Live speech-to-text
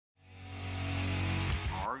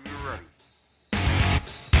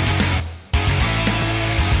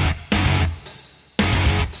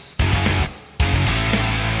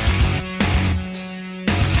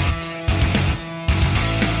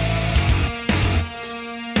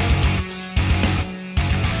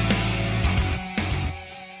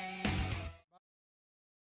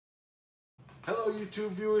Hello YouTube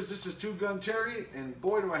viewers, this is TwoGunTerry, and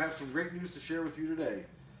boy do I have some great news to share with you today.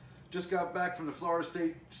 Just got back from the Florida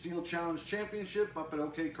State Steel Challenge Championship up at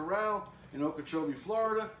OK Corral in Okeechobee,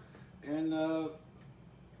 Florida, and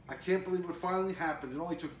I can't believe it finally happened. It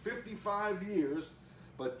only took 55 years,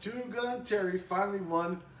 but TwoGunTerry finally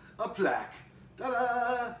won a plaque.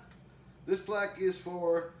 Ta-da! This plaque is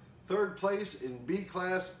for third place in B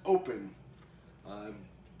Class Open.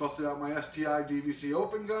 Busted out my STI DVC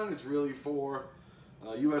open gun. It's really for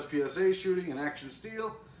USPSA shooting and action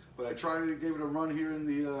steel, but I tried it, gave it a run here in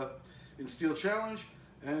the Steel Challenge,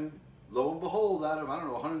 and lo and behold, out of, I don't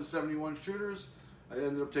know, 171 shooters, I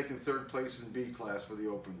ended up taking third place in B class for the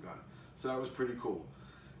open gun. So that was pretty cool.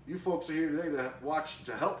 You folks are here today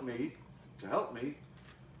to help me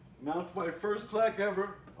mount my first plaque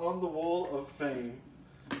ever on the Wall of Fame.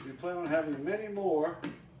 We plan on having many more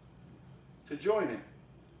to join it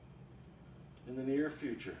in the near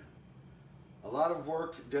future. A lot of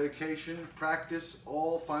work, dedication, practice,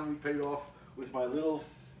 all finally paid off with my little,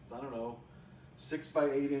 I don't know, 6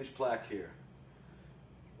 by 8 inch plaque here.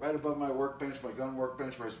 Right above my workbench, my gun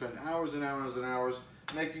workbench, where I spend hours and hours and hours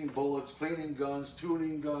making bullets, cleaning guns,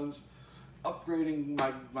 tuning guns, upgrading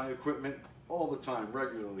my equipment all the time,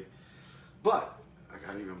 regularly. But I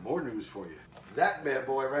got even more news for you. That bad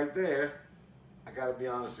boy right there, I gotta be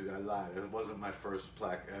honest with you, I lied. It wasn't my first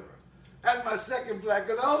plaque ever. And my second plaque,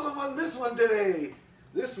 because I also won this one today.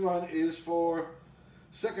 This one is for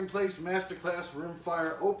second place Masterclass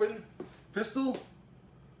Rimfire Open Pistol.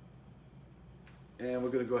 And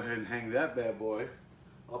we're going to go ahead and hang that bad boy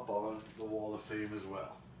up on the Wall of Fame as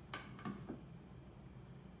well.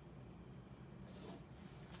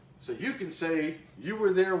 So you can say you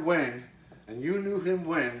were there when, and you knew him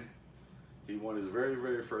when he won his very,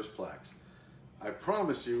 very first plaques. I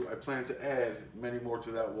promise you, I plan to add many more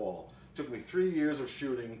to that wall. It took me 3 years of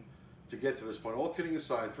shooting to get to this point. All kidding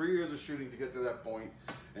aside, 3 years of shooting to get to that point,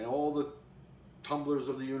 and all the tumblers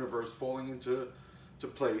of the universe falling into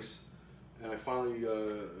place. And I finally,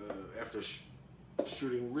 after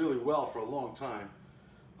shooting really well for a long time,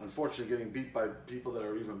 unfortunately getting beat by people that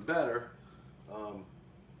are even better,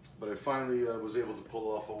 but I finally was able to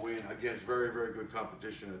pull off a win against very, very good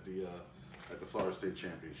competition at the Florida State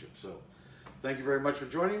Championship. So thank you very much for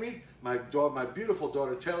joining me. My beautiful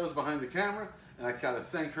daughter Taylor's behind the camera, and I gotta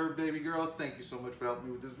thank her, baby girl. Thank you so much for helping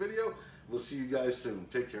me with this video. We'll see you guys soon.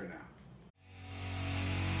 Take care now.